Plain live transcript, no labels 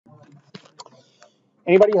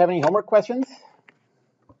Anybody have any homework questions?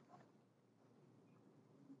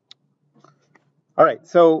 All right,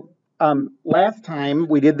 so last time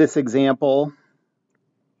we did this example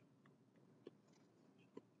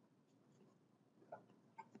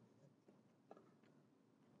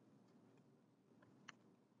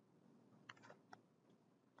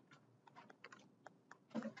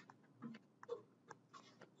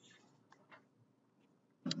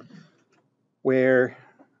where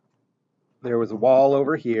there was a wall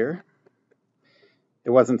over here. It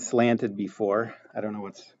wasn't slanted before. I don't know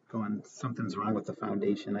what's going, something's wrong with the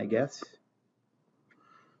foundation, I guess.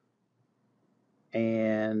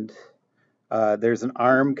 And there's an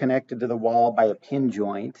arm connected to the wall by a pin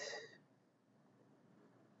joint.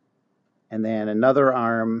 And then another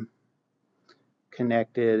arm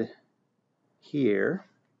connected here.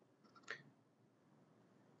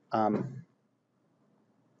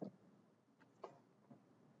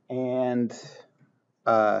 And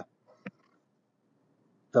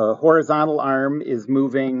the horizontal arm is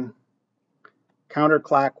moving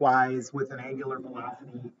counterclockwise with an angular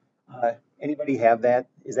velocity. Anybody have that?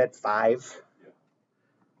 Is that 5?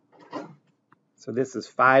 So this is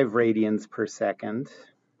 5 radians per second.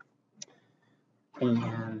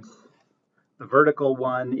 And the vertical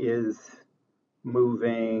one is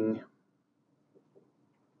moving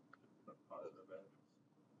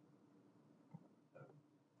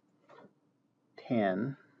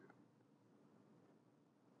 10.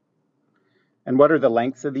 And what are the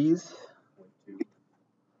lengths of these?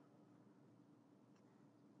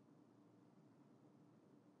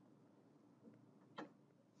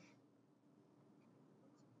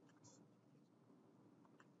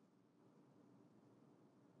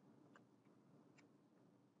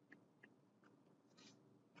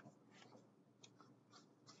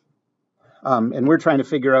 And we're trying to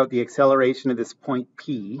figure out the acceleration of this point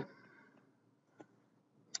P.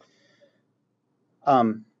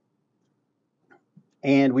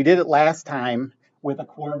 And we did it last time with a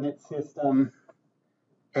coordinate system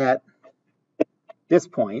at this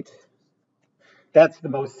point. That's the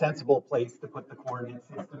most sensible place to put the coordinate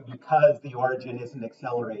system because the origin isn't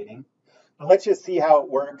accelerating. But let's just see how it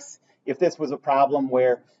works if this was a problem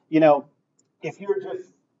where, if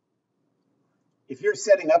you're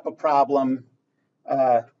setting up a problem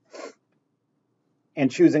and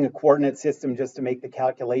choosing a coordinate system just to make the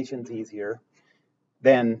calculations easier,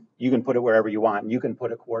 then you can put it wherever you want. You can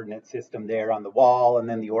put a coordinate system there on the wall, and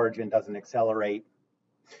then the origin doesn't accelerate.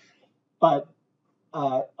 But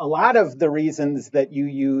a lot of the reasons that you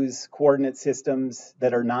use coordinate systems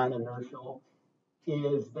that are non-inertial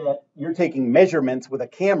is that you're taking measurements with a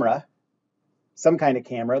camera, some kind of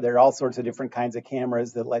camera. There are all sorts of different kinds of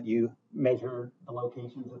cameras that let you measure the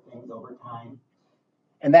locations of things over time.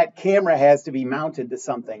 And that camera has to be mounted to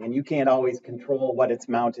something, and you can't always control what it's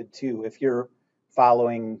mounted to. If you're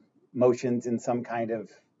following motions in some kind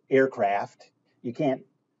of aircraft, you can't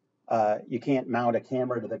mount a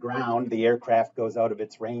camera to the ground. The aircraft goes out of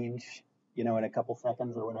its range, in a couple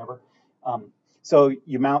seconds or whatever. So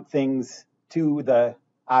you mount things to the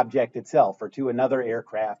object itself or to another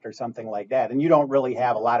aircraft or something like that. And you don't really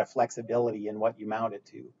have a lot of flexibility in what you mount it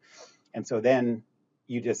to. And so then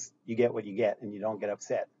you get what you get and you don't get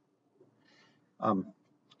upset.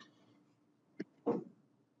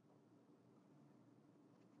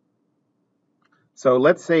 So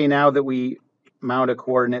let's say now that we mount a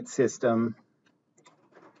coordinate system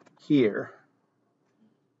here.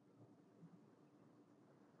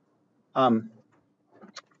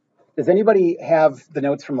 Does anybody have the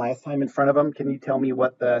notes from last time in front of them? Can you tell me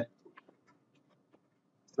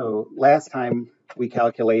so last time we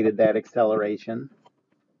calculated that acceleration.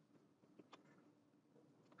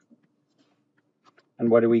 And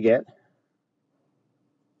what do we get?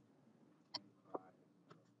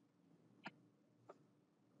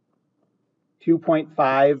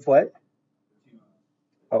 $2.5 what?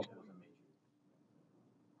 Oh.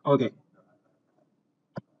 Okay.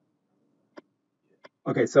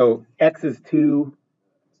 Okay, so X is 2.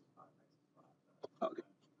 Okay.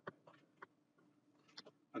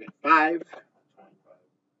 Okay, 5.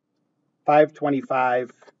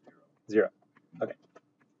 525, 0. Okay.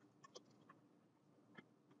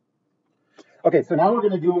 Okay, so now we're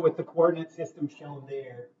going to do it with the coordinate system shown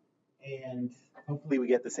there, and hopefully we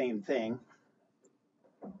get the same thing.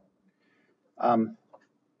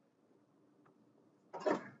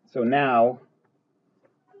 So now,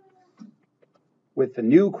 with the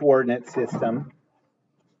new coordinate system,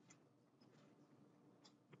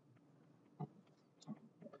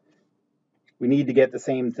 we need to get the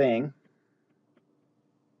same thing.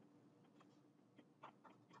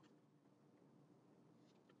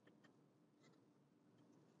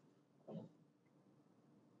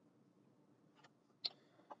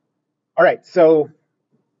 All right, so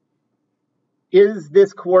is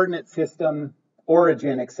this coordinate system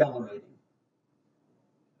origin accelerating?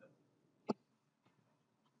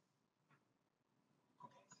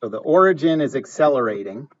 So the origin is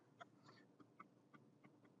accelerating.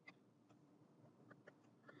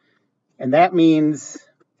 And that means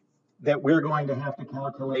that we're going to have to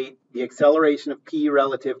calculate the acceleration of p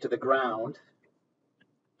relative to the ground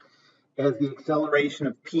as the acceleration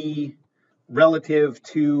of p relative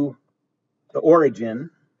to the origin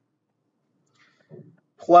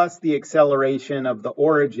plus the acceleration of the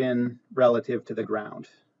origin relative to the ground.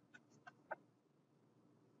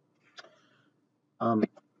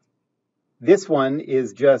 This one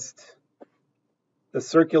is just the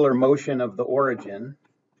circular motion of the origin.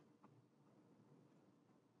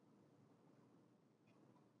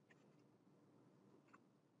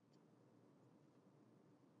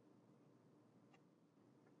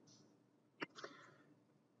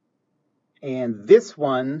 And this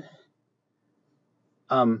one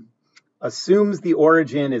assumes the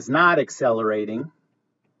origin is not accelerating.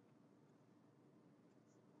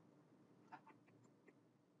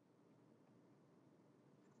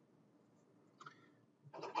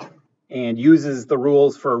 And uses the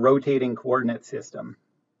rules for a rotating coordinate system.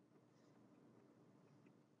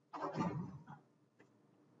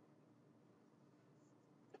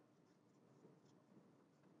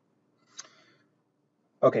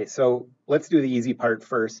 Okay, so let's do the easy part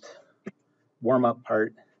first, warm-up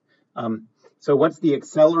part. So what's the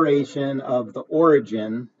acceleration of the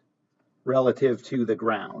origin relative to the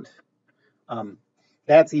ground?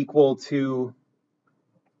 That's equal to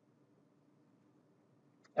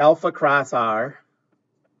alpha cross r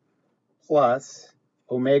plus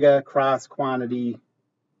omega cross quantity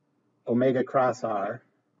omega cross r.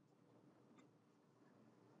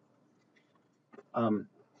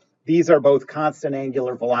 These are both constant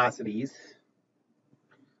angular velocities,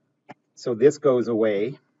 so this goes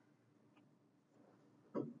away.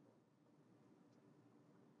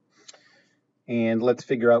 And let's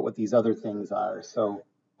figure out what these other things are. So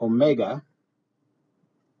omega,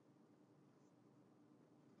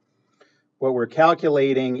 what we're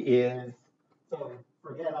calculating is, so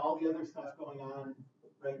forget all the other stuff going on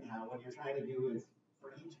right now. What you're trying to do is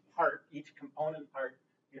for each part, each component part,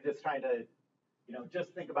 you're just trying to,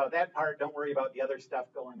 just think about that part. Don't worry about the other stuff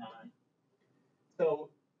going on. So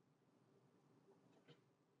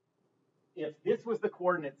if this was the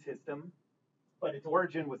coordinate system, but its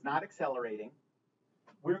origin was not accelerating,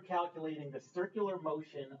 we're calculating the circular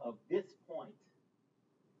motion of this point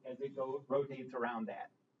as it rotates around that.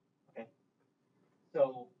 Okay.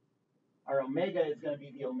 So our omega is going to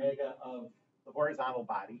be the omega of the horizontal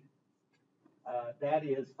body. That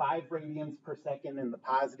is 5 radians per second in the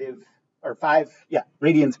positive, or 5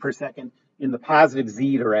 radians per second in the positive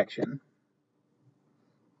z direction.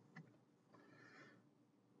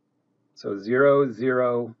 So 0,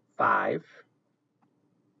 0, 5.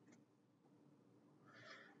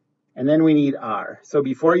 And then we need r. So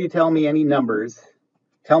before you tell me any numbers,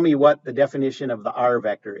 tell me what the definition of the r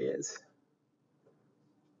vector is.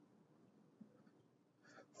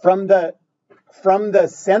 From the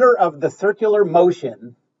center of the circular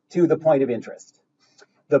motion to the point of interest.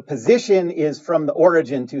 The position is from the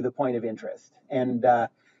origin to the point of interest. And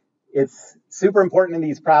it's super important in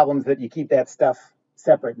these problems that you keep that stuff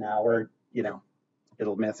separate now, or,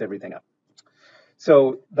 it'll mess everything up.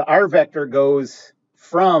 So the r vector goes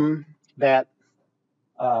from that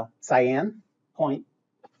cyan point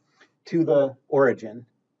to the origin.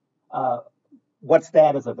 What's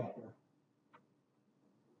that as a vector?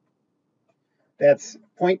 That's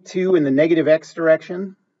 0.2 in the negative x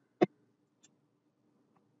direction.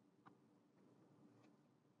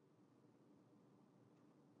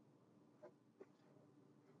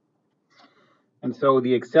 And so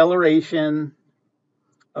the acceleration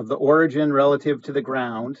of the origin relative to the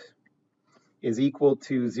ground is equal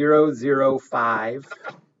to 0, 0, 5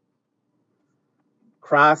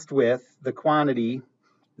 crossed with the quantity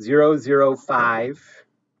 0, 0, 5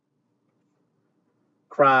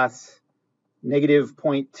 cross negative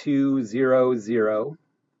 0.200.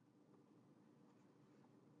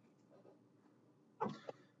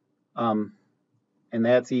 And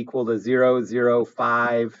that's equal to 0, 0,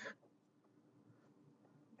 5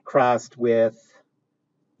 crossed with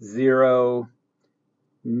 0,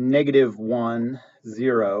 negative 1,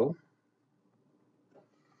 0.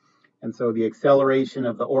 And so the acceleration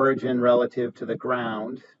of the origin relative to the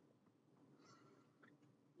ground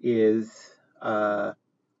is 5,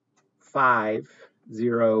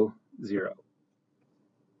 0, 0.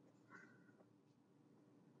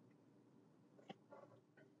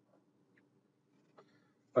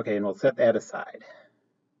 Okay, and we'll set that aside.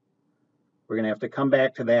 We're going to have to come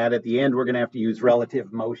back to that. At the end, we're going to have to use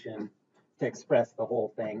relative motion to express the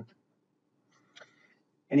whole thing.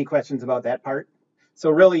 Any questions about that part? So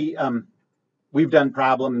really, we've done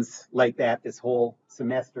problems like that this whole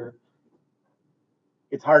semester.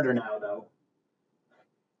 It's harder now, though.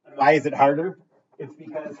 Why is it harder? It's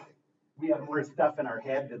because we have more stuff in our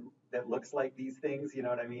head that looks like these things. You know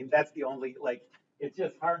what I mean? That's the only, like, it's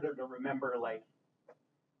just harder to remember, like,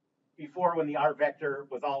 before when the R vector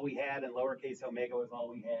was all we had and lowercase omega was all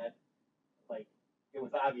we had, like, it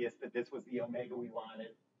was obvious that this was the omega we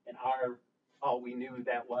wanted, and R, all we knew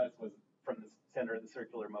that was from the center of the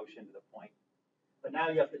circular motion to the point. But now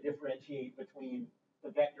you have to differentiate between the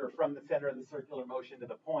vector from the center of the circular motion to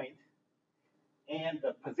the point and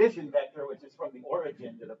the position vector, which is from the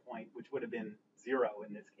origin to the point, which would have been 0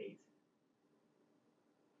 in this case.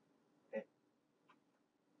 Okay.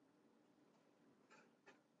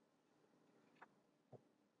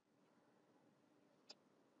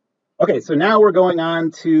 Okay, so now we're going on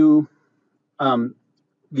to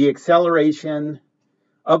the acceleration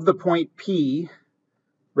of the point P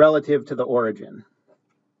relative to the origin.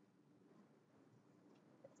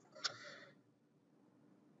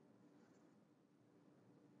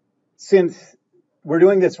 Since we're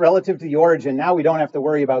doing this relative to the origin, now we don't have to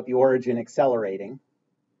worry about the origin accelerating.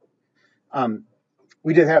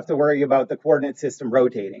 We just have to worry about the coordinate system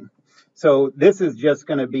rotating. So this is just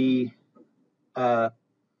going to be the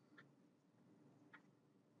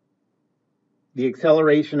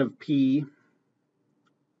acceleration of P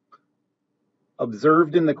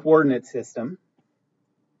observed in the coordinate system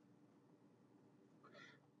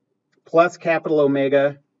plus capital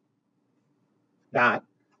omega dot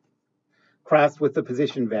crossed with the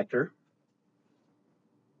position vector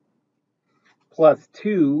plus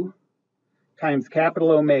 2 times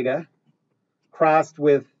capital omega crossed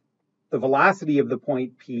with the velocity of the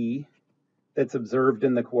point P that's observed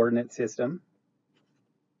in the coordinate system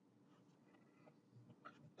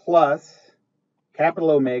plus capital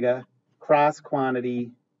omega cross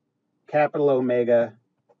quantity capital omega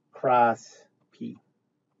cross P.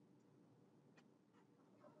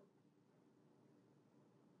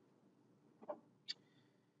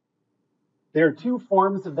 There are two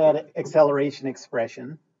forms of that acceleration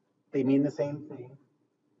expression. They mean the same thing.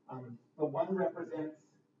 The one represents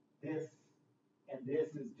this, and this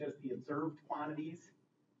is just the observed quantities,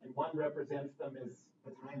 and one represents them as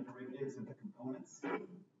the time derivatives of the components.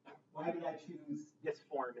 Why did I choose this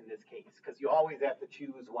form in this case? Because you always have to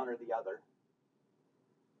choose one or the other.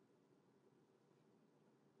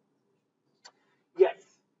 Yes,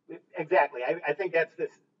 exactly. I think that's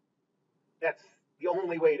the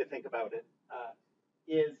only way to think about it.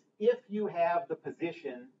 Is if you have the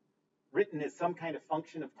position written as some kind of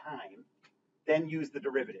function of time, then use the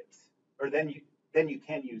derivatives, or then you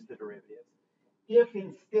can use the derivatives. If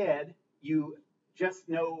instead you just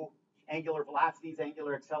know angular velocities,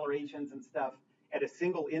 angular accelerations and stuff at a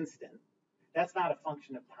single instant, that's not a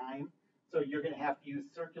function of time, so you're going to have to use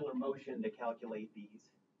circular motion to calculate these.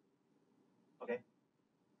 Okay?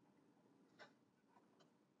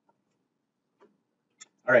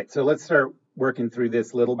 All right, so let's start working through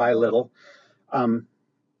this little by little.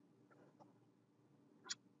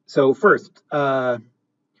 So first,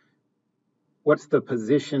 what's the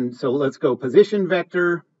position? So let's go position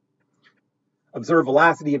vector, observed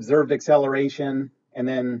velocity, observed acceleration, and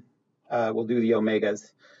then we'll do the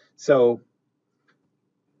omegas. So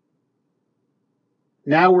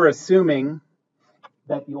now we're assuming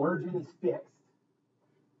that the origin is fixed,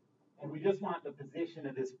 and we just want the position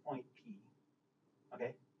of this point P.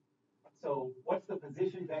 Okay? So what's the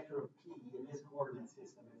position vector of P in this coordinate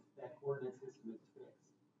system if that coordinate system is fixed?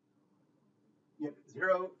 Yep,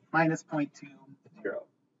 0 minus 0.2, 0.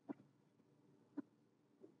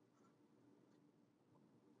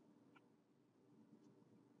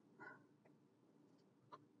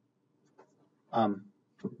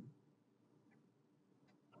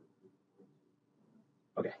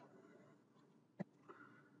 Okay.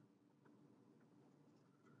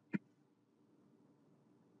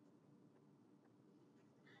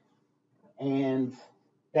 And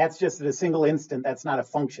that's just at a single instant. That's not a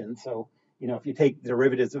function. So, if you take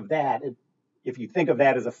derivatives of that, if you think of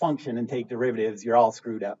that as a function and take derivatives, you're all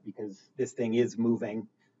screwed up because this thing is moving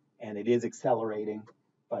and it is accelerating,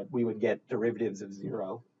 but we would get derivatives of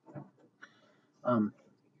 0. And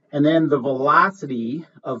then the velocity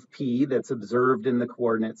of P that's observed in the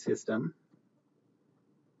coordinate system.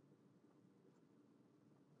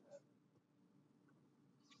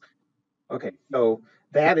 Okay, so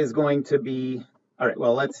that is going to be, all right,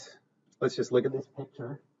 well, let's just look at this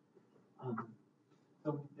picture.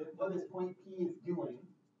 So what this point P is doing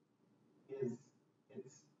is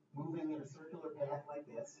it's moving in a circular path like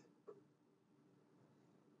this.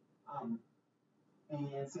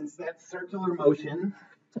 And since that's circular motion,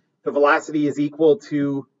 the velocity is equal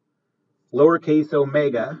to lowercase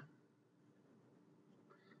omega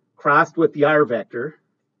crossed with the r vector.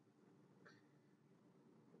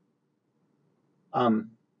 And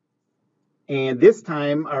this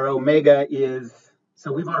time our omega is,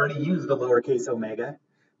 so we've already used the lowercase omega,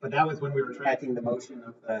 but that was when we were tracking the motion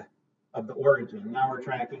of the origin. Now we're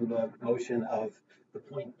tracking the motion of the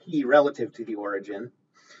point P relative to the origin.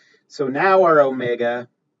 So now our omega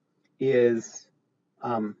is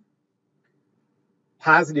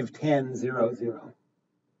positive 10, 0, 0.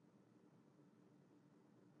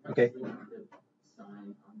 Okay.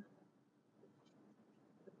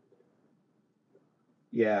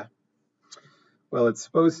 Yeah. Well, it's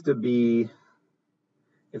supposed to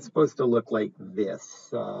look like this.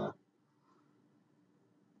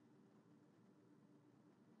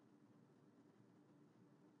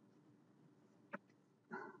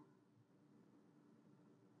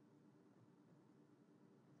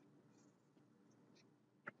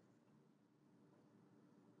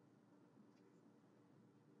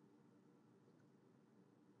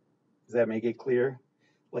 Does that make it clear?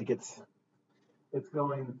 Like it's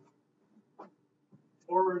going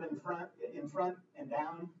forward and front and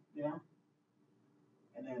down, you know,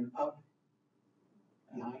 and then up,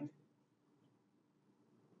 behind.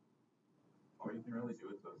 What you can really do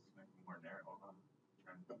with those is make them more narrow, huh?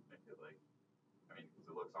 Try and make it like, I mean, because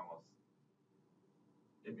it looks almost,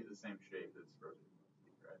 it'd be the same shape as rotating,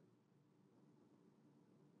 right?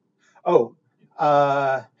 Oh,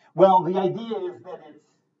 well, the idea is that it's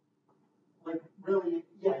like really,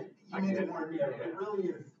 yeah, you make it more narrow. It really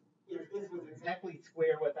is, if this was exactly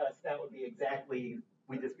square with us, that would be exactly,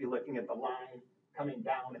 we'd just be looking at the line coming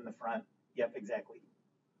down in the front. Yep, exactly.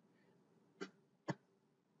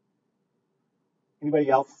 Anybody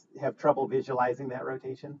else have trouble visualizing that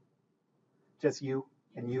rotation? Just you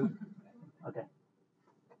and you? Okay.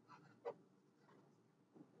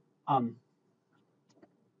 All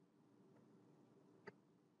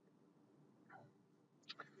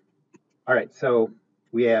right, so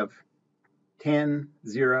we have 10,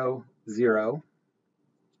 0, 0.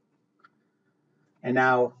 And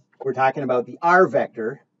now we're talking about the r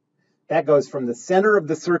vector. That goes from the center of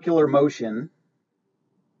the circular motion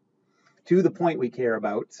to the point we care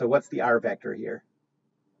about. So what's the r vector here?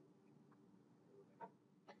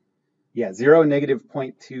 Yeah, 0, negative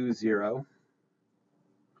 0.20.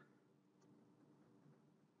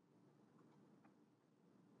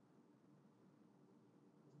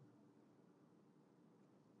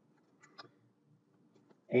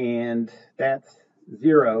 And that's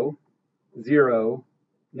 0, 0,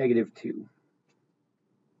 negative 2.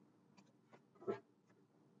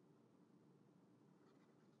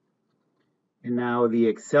 And now the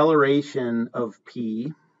acceleration of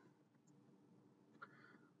P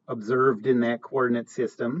observed in that coordinate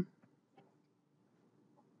system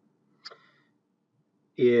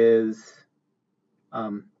is,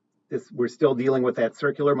 we're still dealing with that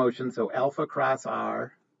circular motion, so alpha cross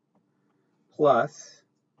r plus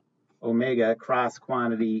omega cross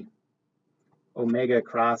quantity omega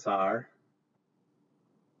cross r.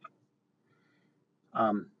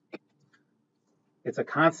 It's a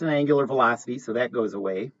constant angular velocity, so that goes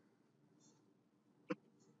away.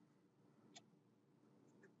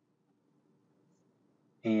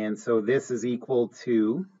 And so this is equal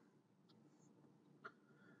to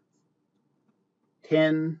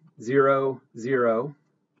 10, 0, 0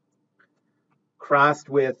 crossed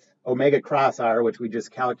with omega cross r, which we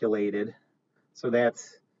just calculated. So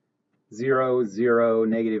that's 0, 0,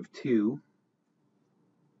 negative 2.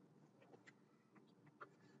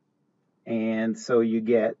 And so you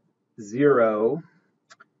get 0,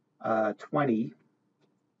 20,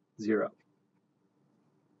 0.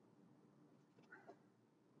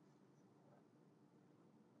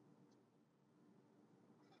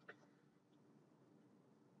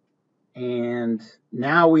 And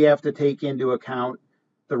now we have to take into account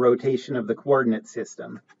the rotation of the coordinate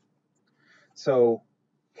system. So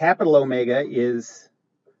capital omega is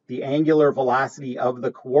the angular velocity of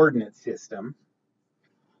the coordinate system.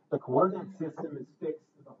 The coordinate system is fixed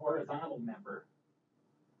to the horizontal member.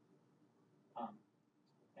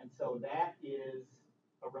 And so that is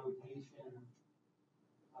a rotation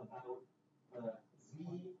about the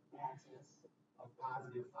z-axis of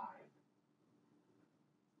positive 5.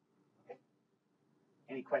 Okay.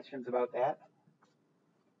 Any questions about that?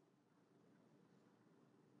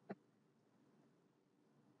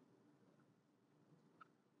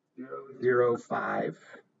 0.005.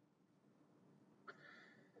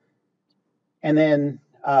 And then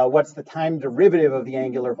what's the time derivative of the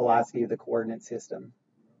angular velocity of the coordinate system?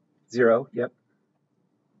 0, yep.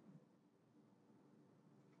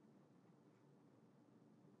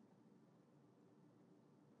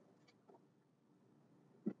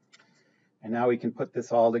 And now we can put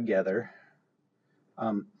this all together.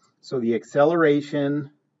 So the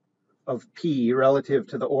acceleration of p relative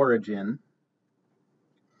to the origin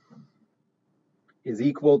is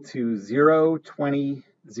equal to 0, 20,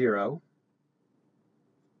 0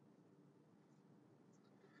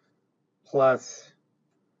 plus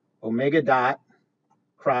omega dot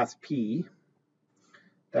cross p.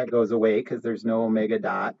 That goes away because there's no omega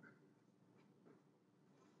dot.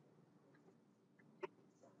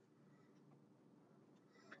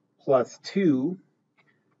 Plus 2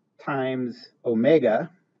 times omega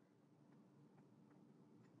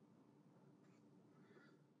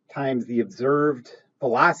times the observed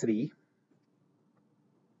velocity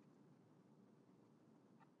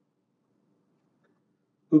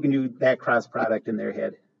Who can do that cross product in their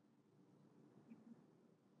head?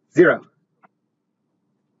 0.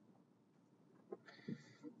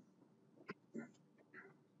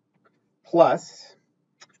 Plus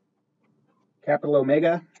capital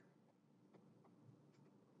omega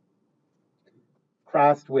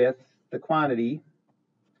crossed with the quantity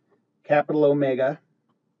capital omega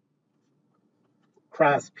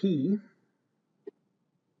cross p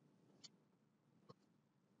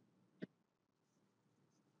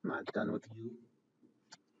I'm not done with you.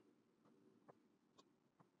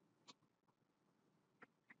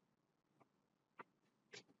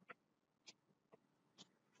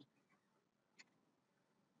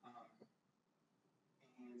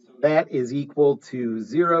 So that is equal to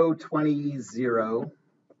 0, 20, 0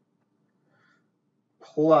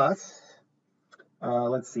 plus,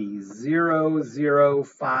 let's see, 0, 0,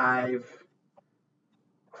 5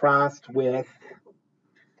 crossed with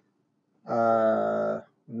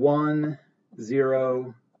 1,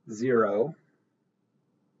 0, 0.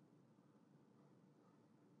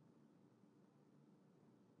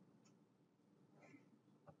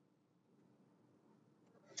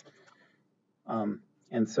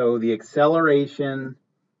 And so the acceleration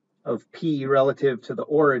of p relative to the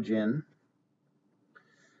origin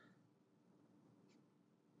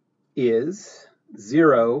is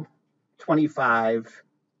 0, 25,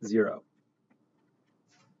 0.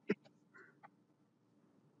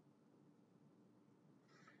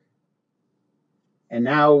 And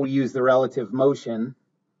now we use the relative motion.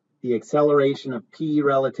 The acceleration of p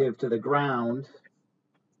relative to the ground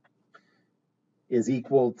is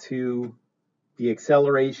equal to the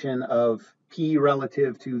acceleration of p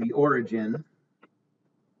relative to the origin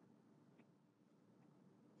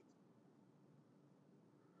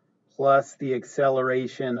plus the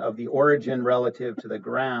acceleration of the origin relative to the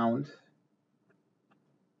ground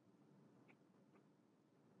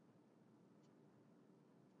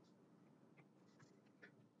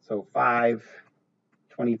so 5,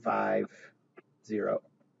 25, 0.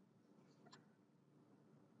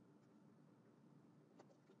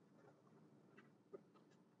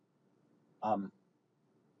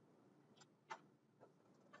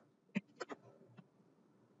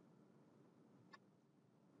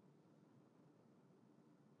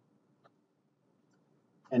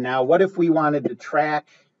 And now what if we wanted to track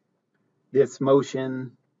this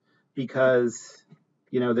motion because,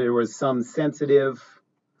 there was some sensitive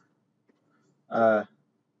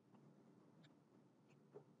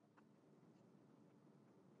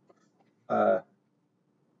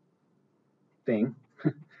thing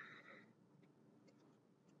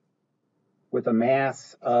with a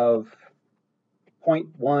mass of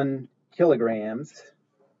 0.1 kilograms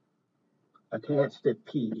attached at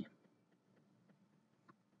P.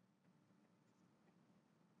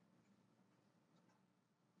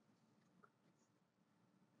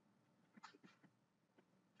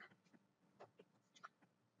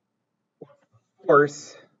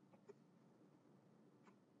 Force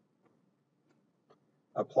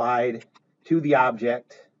applied to the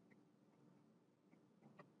object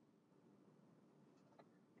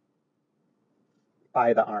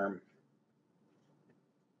by the arm.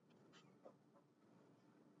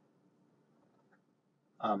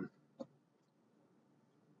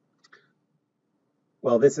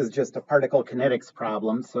 Well, this is just a particle kinetics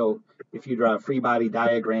problem. So if you draw a free body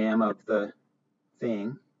diagram of the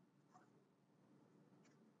thing,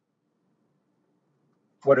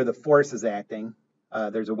 what are the forces acting?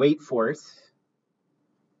 There's a weight force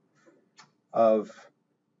of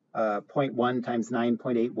 0.1 times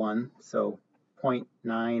 9.81, so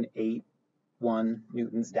 0.981 1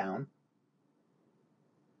 newtons down.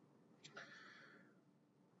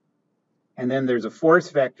 And then there's a force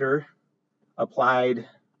vector applied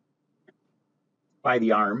by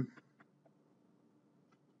the arm.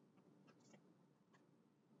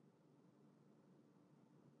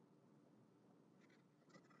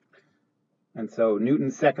 And so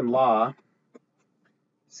Newton's second law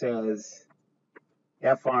says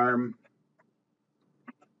F arm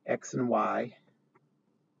X and Y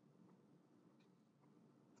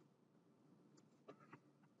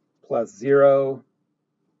plus 0,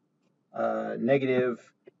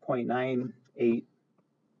 negative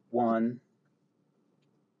 0.981.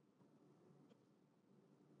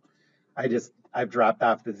 I've dropped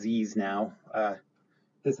off the Z's now.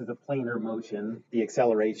 This is a planar motion. The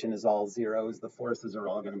acceleration is all zeros. The forces are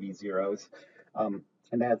all going to be zeros. And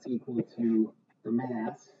that's equal to the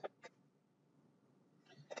mass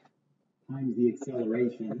times the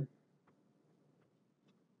acceleration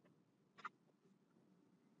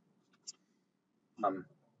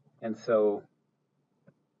and so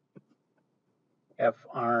F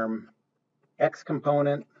arm X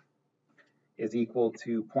component is equal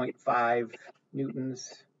to 0.5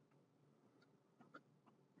 newtons.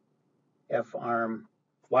 F arm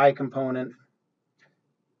Y component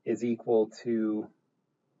is equal to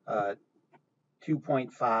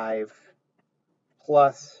 2.5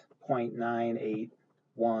 plus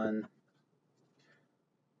 0.981,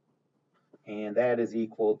 and that is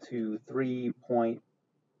equal to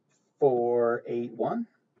 3.481.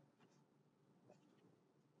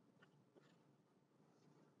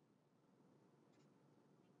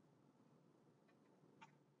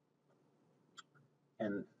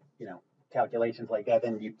 And, calculations like that,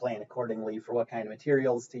 then you plan accordingly for what kind of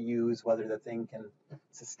materials to use, whether the thing can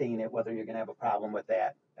sustain it, whether you're going to have a problem with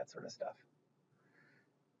that sort of stuff.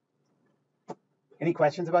 Any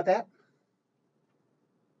questions about that?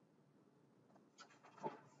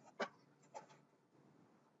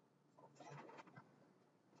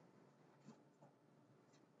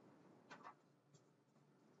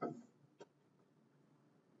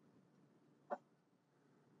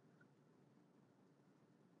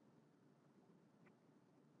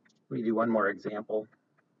 Let me do one more example.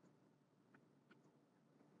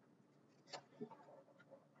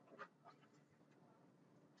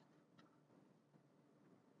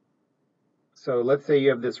 So let's say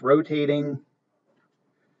you have this rotating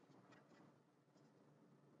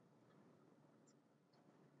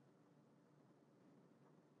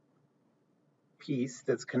piece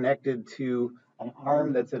that's connected to an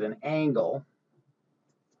arm that's at an angle.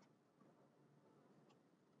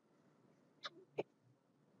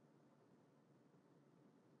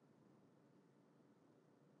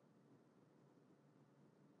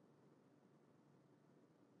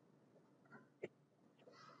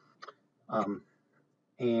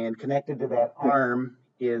 And connected to that arm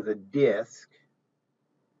is a disc.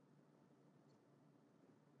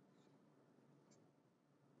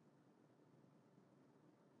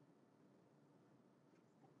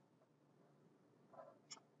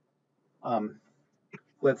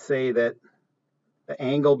 Let's say that the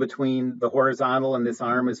angle between the horizontal and this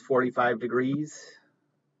arm is 45 degrees.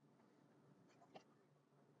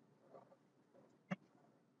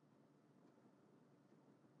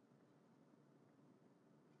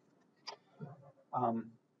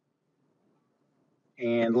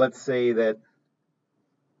 And let's say that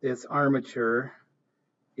this armature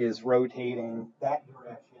is rotating that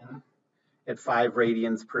direction at 5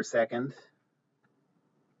 radians per second.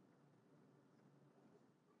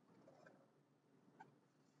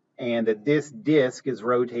 And that this disc is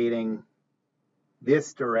rotating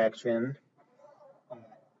this direction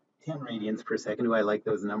 10 radians per second. Ooh, I like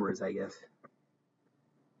those numbers, I guess.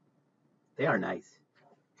 They are nice.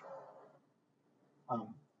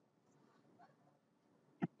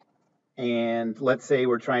 And let's say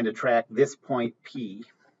we're trying to track this point P.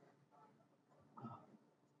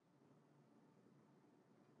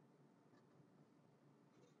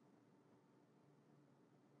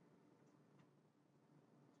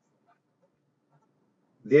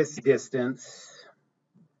 This distance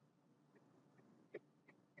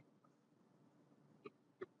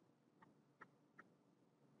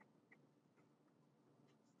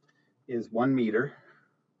is 1 meter.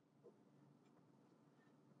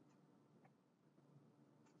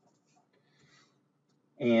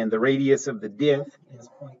 And the radius of the disc is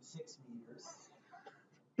 0.6 meters.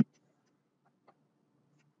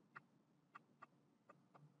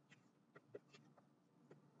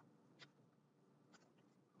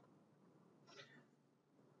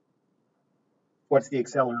 What's the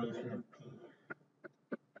acceleration of P?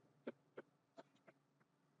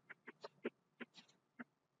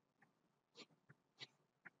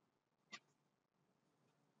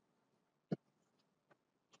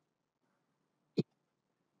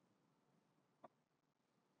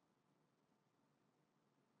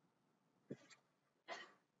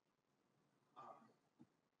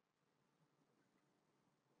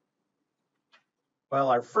 Well,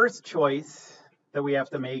 our first choice that we have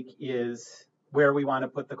to make is where we want to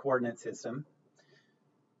put the coordinate system.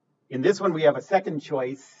 In this one, we have a second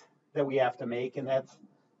choice that we have to make, and that's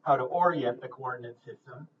how to orient the coordinate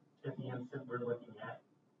system at the instant we're looking at.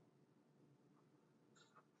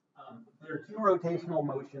 There are two rotational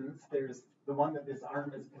motions. There's the one that this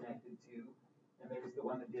arm is connected to, and there's the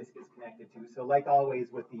one the disc is connected to. So like always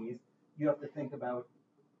with these, you have to think about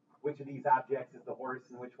which of these objects is the horse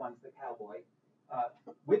and which one's the cowboy.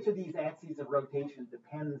 Which of these axes of rotation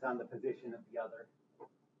depends on the position of the other?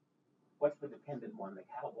 What's the dependent one, the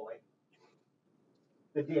cowboy?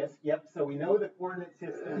 The disc, yep. So we know the coordinate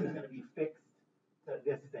system is going to be fixed to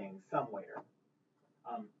this thing somewhere.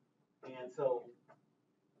 And so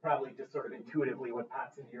probably just sort of intuitively what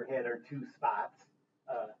pops into your head are two spots.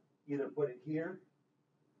 Either put it here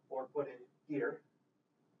or put it here.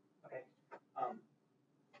 Okay.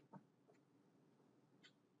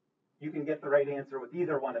 You can get the right answer with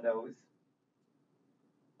either one of those.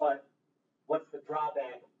 But what's the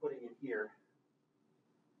drawback of putting it here?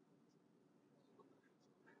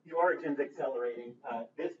 The origin's accelerating.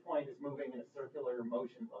 This point is moving in a circular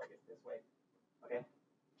motion, well, I guess this way. Okay.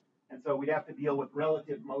 And so we'd have to deal with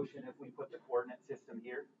relative motion if we put the coordinate system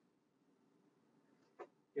here.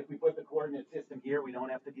 If we put the coordinate system here, we don't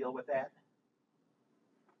have to deal with that.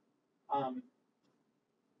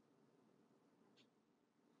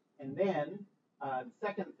 And then the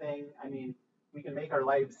second thing, I mean, we can make our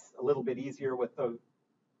lives a little bit easier with the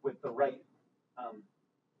right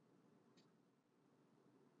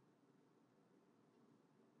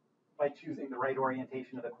by choosing the right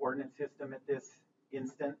orientation of the coordinate system at this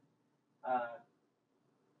instant.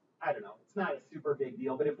 I don't know, it's not a super big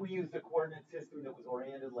deal, but if we used a coordinate system that was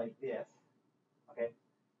oriented like this, okay,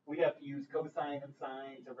 we'd have to use cosine and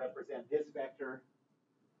sine to represent this vector,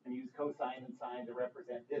 and use cosine and sine to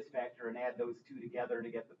represent this vector, and add those two together to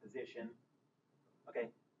get the position. Okay,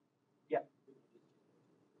 yep.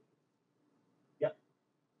 Yep,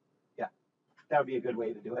 yeah, that would be a good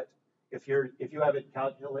way to do it. If you have it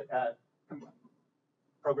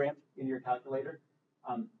programmed in your calculator,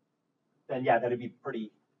 then yeah, that'd be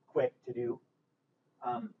pretty quick to do.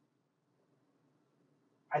 I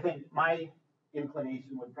think my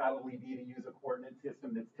inclination would probably be to use a coordinate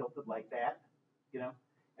system that's tilted like that, you know,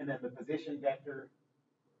 and then the position vector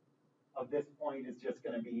of this point is just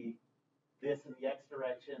going to be this in the x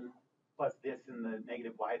direction plus this in the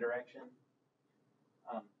negative y direction.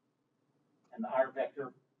 And the r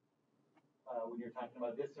vector, when you're talking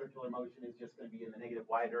about this circular motion, is just going to be in the negative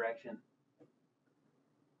y direction.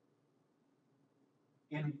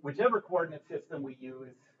 In whichever coordinate system we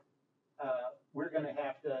use, we're going to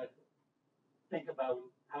have to think about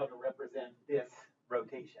how to represent this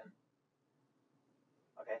rotation.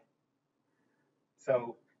 Okay.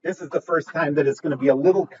 So this is the first time that it's going to be a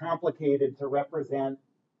little complicated to represent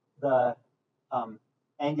the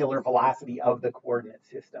angular velocity of the coordinate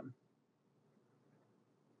system.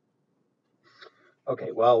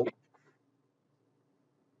 Okay, well,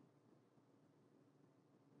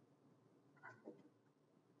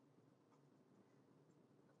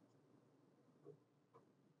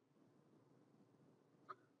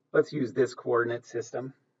 let's use this coordinate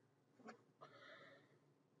system.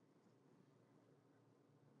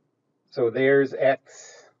 So there's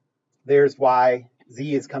x, there's y,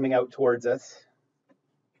 z is coming out towards us.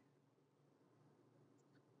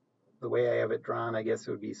 The way I have it drawn, I guess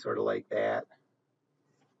it would be sort of like that.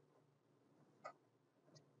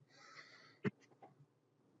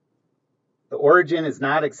 The origin is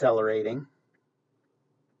not accelerating.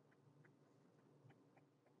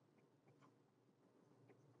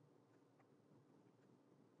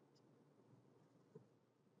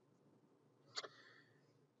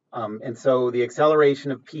 And so the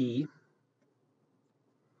acceleration of p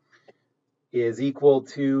is equal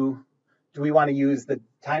to, do we want to use the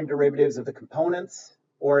time derivatives of the components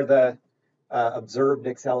or the observed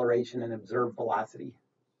acceleration and observed velocity?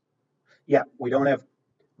 Yeah, we don't have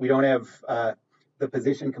the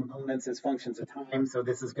position components as functions of time, so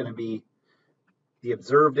this is going to be the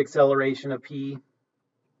observed acceleration of p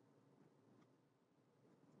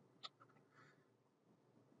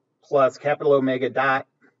plus capital Omega dot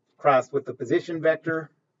crossed with the position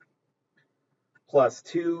vector plus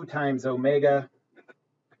 2 times omega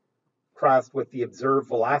crossed with the observed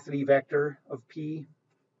velocity vector of p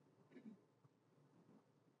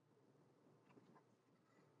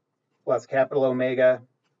plus capital Omega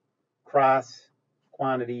cross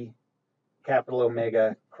quantity capital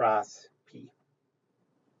Omega cross p.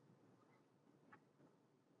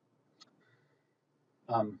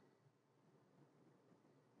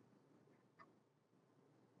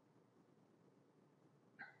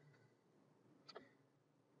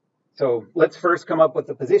 So let's first come up with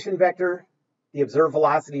the position vector, the observed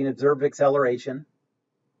velocity and observed acceleration.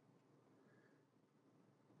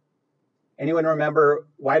 Anyone remember,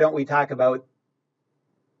 why don't we talk about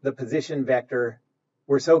the position vector?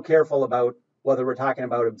 We're so careful about whether we're talking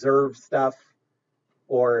about observed stuff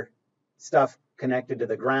or stuff connected to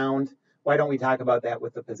the ground. Why don't we talk about that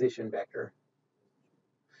with the position vector?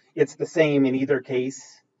 It's the same in either case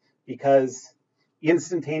because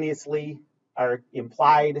instantaneously our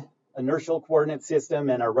implied inertial coordinate system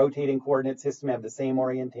and our rotating coordinate system have the same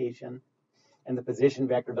orientation, and the position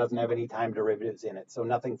vector doesn't have any time derivatives in it, so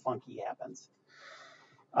nothing funky happens.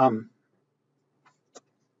 All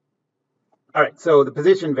right, so the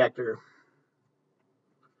position vector.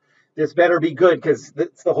 This better be good because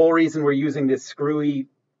that's the whole reason we're using this screwy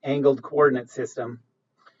angled coordinate system.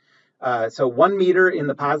 So 1 meter in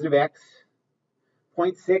the positive x,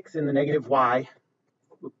 0.6 in the negative y.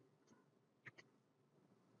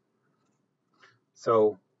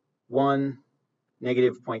 So 1,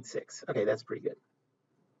 negative 0.6. Okay, that's pretty good.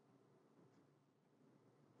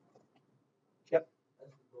 Yep.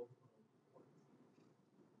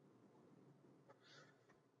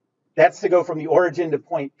 That's to go from the origin to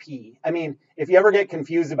point P. I mean, if you ever get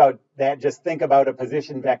confused about that, just think about a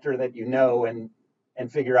position vector that you know and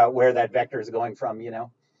figure out where that vector is going from, you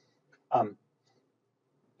know.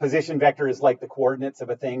 Position vector is like the coordinates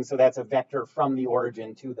of a thing, so that's a vector from the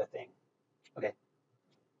origin to the thing. Okay.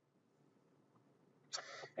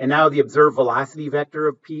 And now the observed velocity vector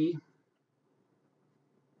of P.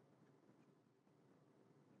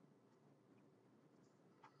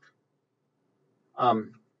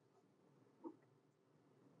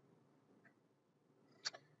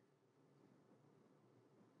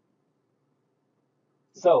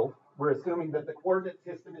 So we're assuming that the coordinate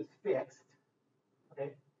system is fixed.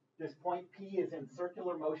 Okay. This point P is in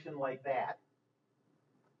circular motion like that.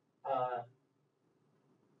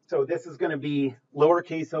 So this is going to be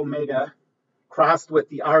lowercase omega crossed with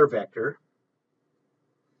the r vector.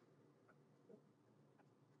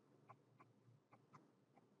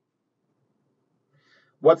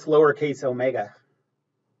 What's lowercase omega?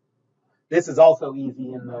 This is also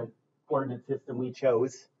easy in the coordinate system we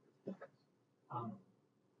chose.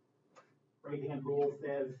 Right-hand rule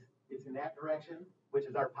says it's in that direction, which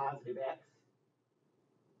is our positive x.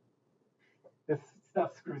 This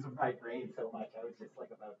stuff screws with my brain so much. I was just like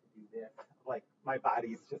about to do this. Like my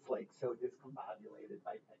body's just like so discombobulated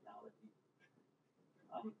by technology.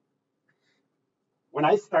 When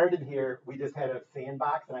I started here, we just had a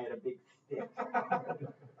sandbox and I had a big stick.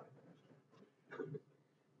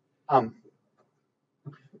 All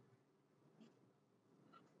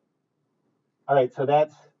right, so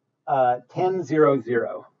that's 10, 0,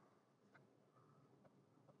 0.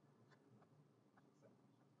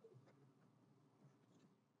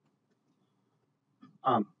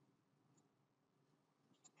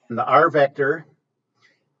 And the r vector,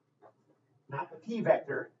 not the p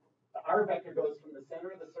vector, the r vector goes from the center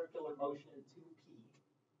of the circular motion to p.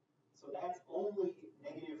 So that's only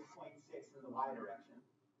negative 0.6 in the y direction.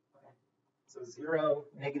 Okay. So 0,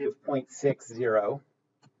 negative 0.60.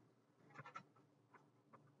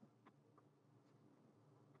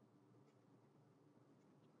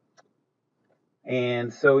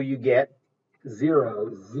 And so you get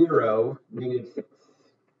 0, 0, negative 6.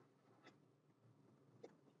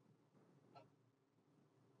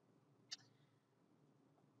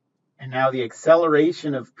 And now the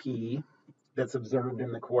acceleration of P that's observed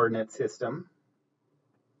in the coordinate system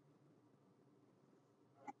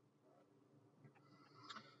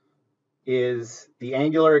is the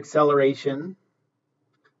angular acceleration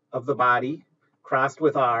of the body crossed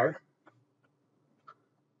with r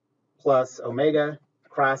plus omega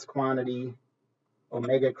cross quantity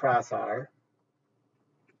omega cross r.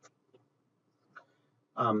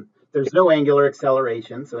 There's no angular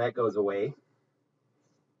acceleration, so that goes away.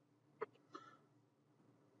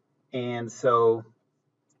 And so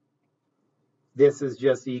this is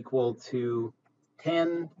just equal to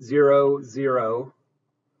 10, 0, 0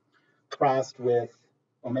 crossed with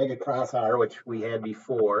omega cross r, which we had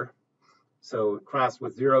before. So crossed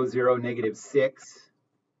with 0, 0, negative 6.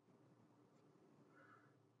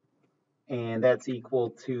 And that's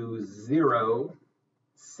equal to 0,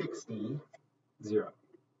 60, 0.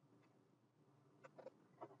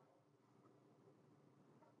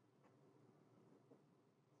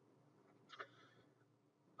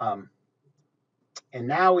 And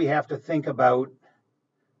now we have to think about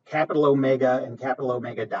capital omega and capital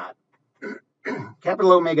omega dot.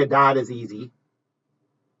 Capital omega dot is easy.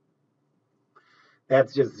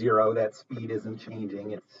 That's just 0. That speed isn't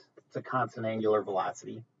changing. It's a constant angular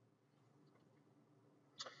velocity.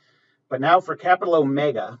 But now for capital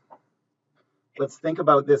omega, let's think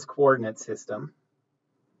about this coordinate system.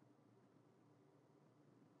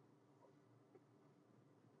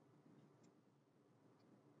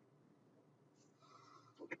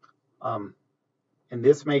 And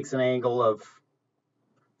this makes an angle of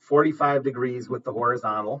 45 degrees with the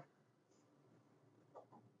horizontal.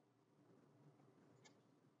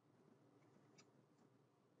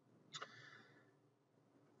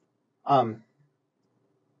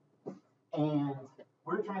 And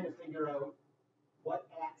we're trying to figure out what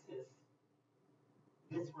axis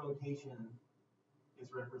this rotation is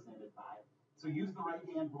represented by. So use the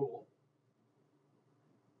right-hand rule.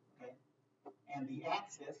 Okay? And the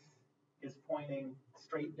axis is pointing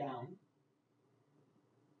straight down.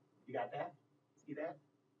 You got that? See that?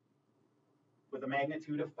 With a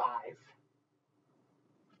magnitude of 5.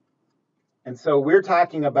 And so we're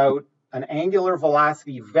talking about an angular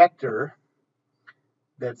velocity vector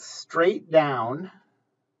that's straight down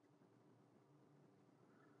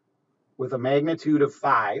with a magnitude of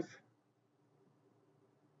 5.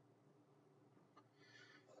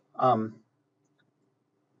 And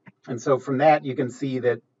so from that, you can see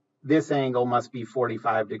that this angle must be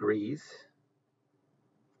 45 degrees.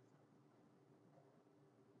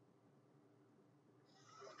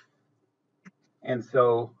 And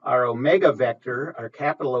so our omega vector, our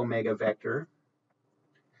capital omega vector,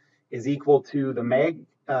 is equal to the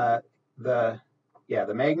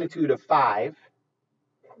magnitude of 5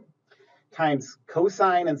 times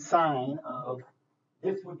cosine and sine of,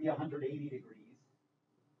 this would be 180 degrees.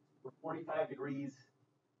 We're 45 degrees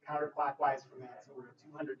counterclockwise from that, so we're at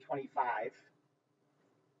 225.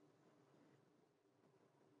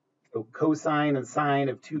 So cosine and sine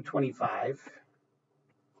of 225.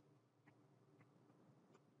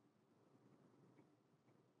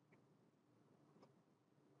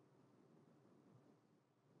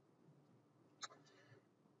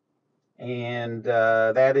 And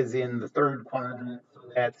that is in the third quadrant, so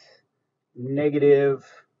that's negative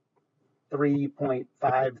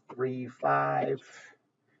 3.535,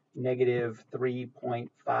 negative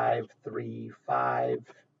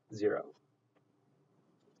 3.5350.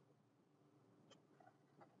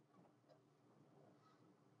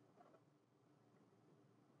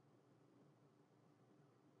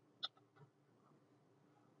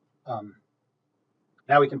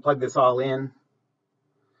 Now we can plug this all in.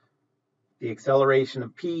 The acceleration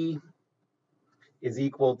of P is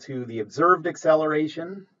equal to the observed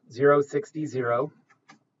acceleration, 0, 60, 0,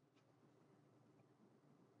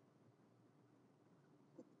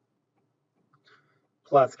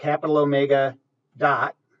 plus capital omega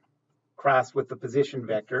dot crossed with the position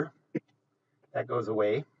vector. That goes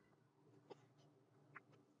away.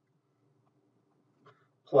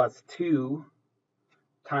 Plus 2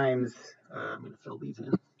 times, I'm going to fill these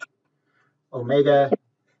in, omega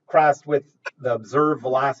crossed with the observed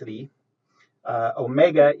velocity.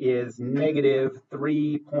 Omega is negative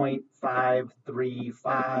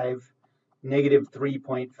 3.535, negative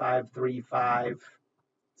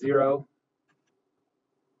 3.5350,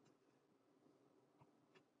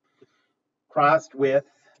 crossed with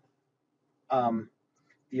the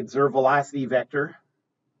observed velocity vector,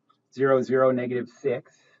 0, 0, negative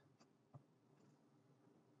 6.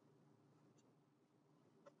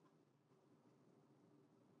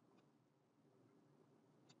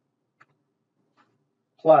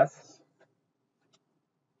 Plus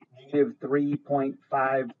negative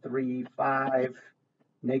 3.535,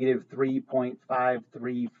 negative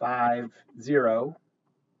 3.5350,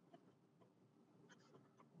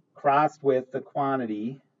 crossed with the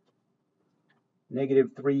quantity,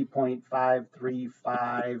 negative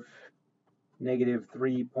 3.535, negative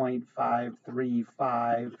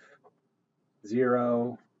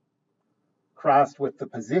 3.5350, crossed with the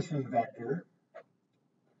position vector.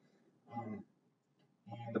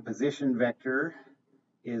 The position vector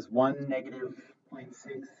is 1, negative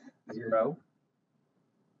 0.60.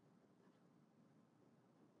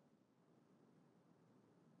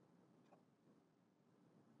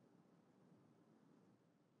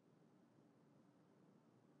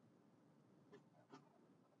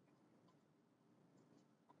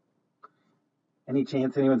 Any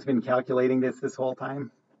chance anyone's been calculating this whole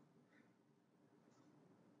time?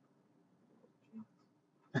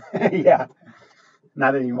 Yeah,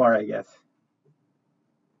 not anymore, I guess.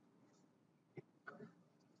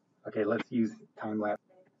 Okay, let's use time lapse.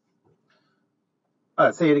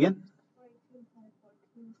 Say it again.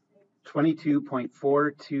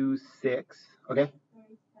 22.426. Okay.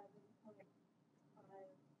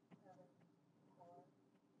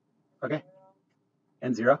 Okay.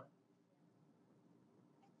 And 0.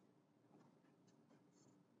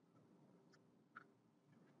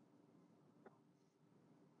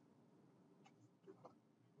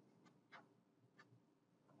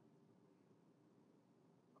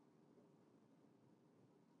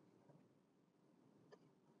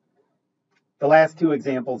 The last two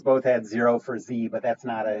examples both had 0 for z, but that's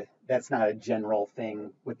not a general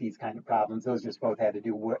thing with these kind of problems. Those just both had to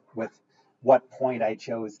do with what point I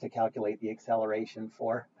chose to calculate the acceleration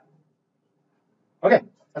for. Okay,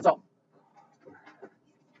 that's all.